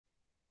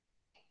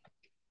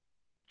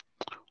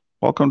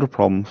Welcome to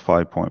problem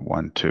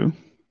 5.12. In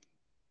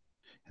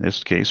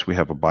this case, we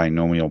have a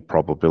binomial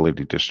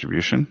probability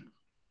distribution.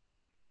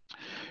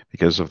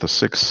 Because of the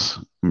 6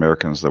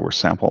 Americans that were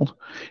sampled,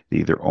 they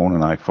either own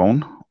an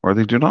iPhone or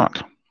they do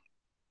not.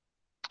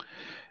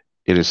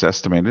 It is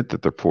estimated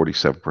that the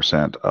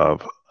 47%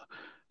 of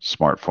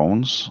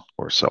smartphones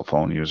or cell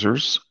phone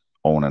users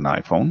own an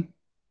iPhone.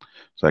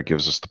 So that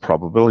gives us the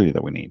probability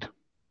that we need.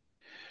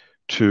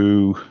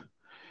 To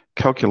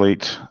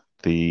calculate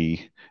the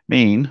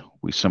mean,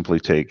 we simply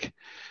take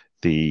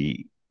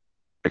the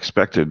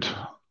expected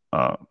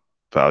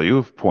value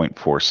of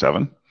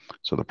 0.47,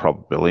 so the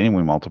probability, and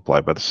we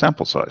multiply by the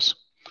sample size.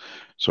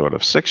 So out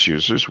of 6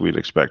 users, we'd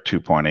expect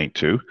 2.82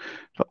 to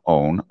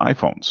own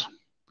iPhones.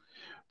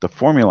 The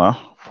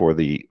formula for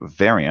the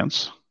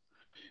variance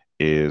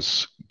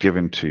is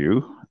given to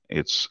you.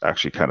 It's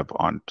actually kind of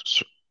on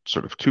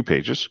sort of 2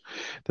 pages.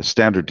 The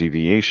standard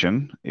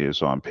deviation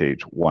is on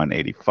page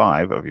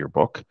 185 of your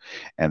book,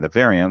 and the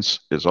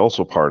variance is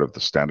also part of the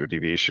standard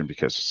deviation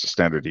because it's the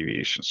standard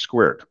deviation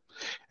squared.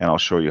 And I'll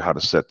show you how to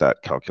set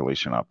that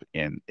calculation up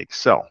in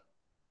Excel.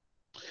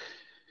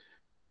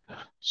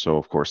 So,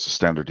 of course, the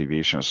standard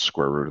deviation is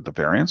square root of the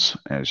variance,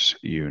 as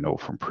you know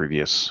from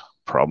previous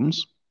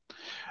problems.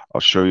 I'll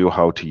show you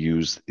how to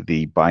use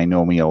the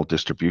binomial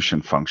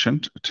distribution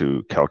function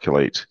to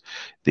calculate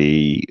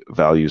the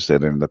values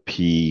that are in the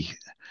P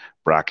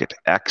bracket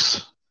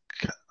X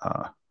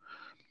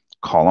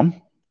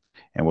column,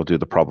 and we'll do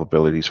the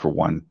probabilities for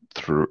 0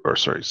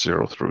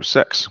 through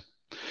 6.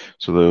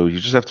 So you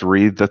just have to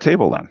read the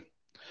table then.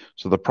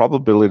 So the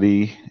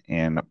probability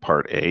in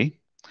part A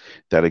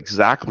that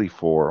exactly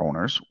 4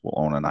 owners will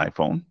own an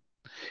iPhone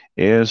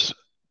is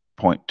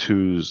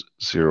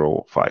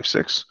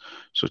 0.2056,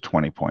 so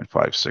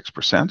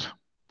 20.56%.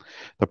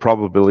 The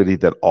probability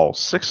that all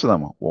 6 of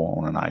them will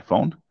own an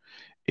iPhone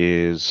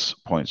is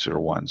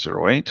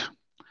 0.0108.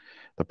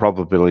 The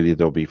probability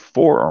there'll be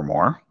 4 or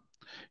more,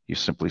 you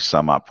simply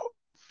sum up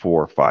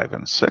 4, 5,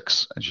 and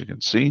 6, as you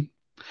can see.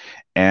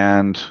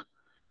 And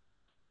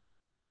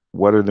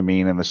what are the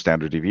mean and the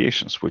standard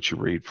deviations, which you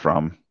read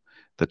from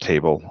the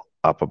table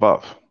up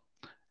above.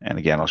 And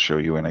again, I'll show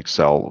you in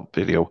Excel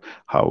video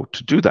how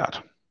to do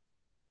that.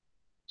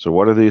 So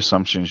what are the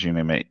assumptions you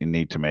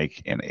need to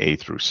make in A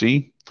through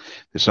C?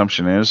 The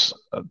assumption is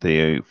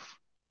the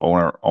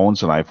owner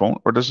owns an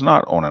iPhone or does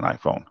not own an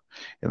iPhone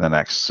in the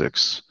next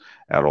 6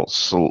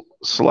 adults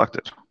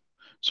selected.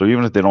 So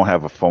even if they don't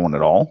have a phone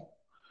at all,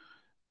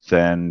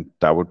 then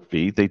that would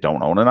be they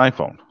don't own an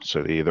iPhone.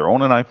 So they either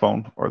own an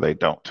iPhone or they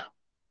don't.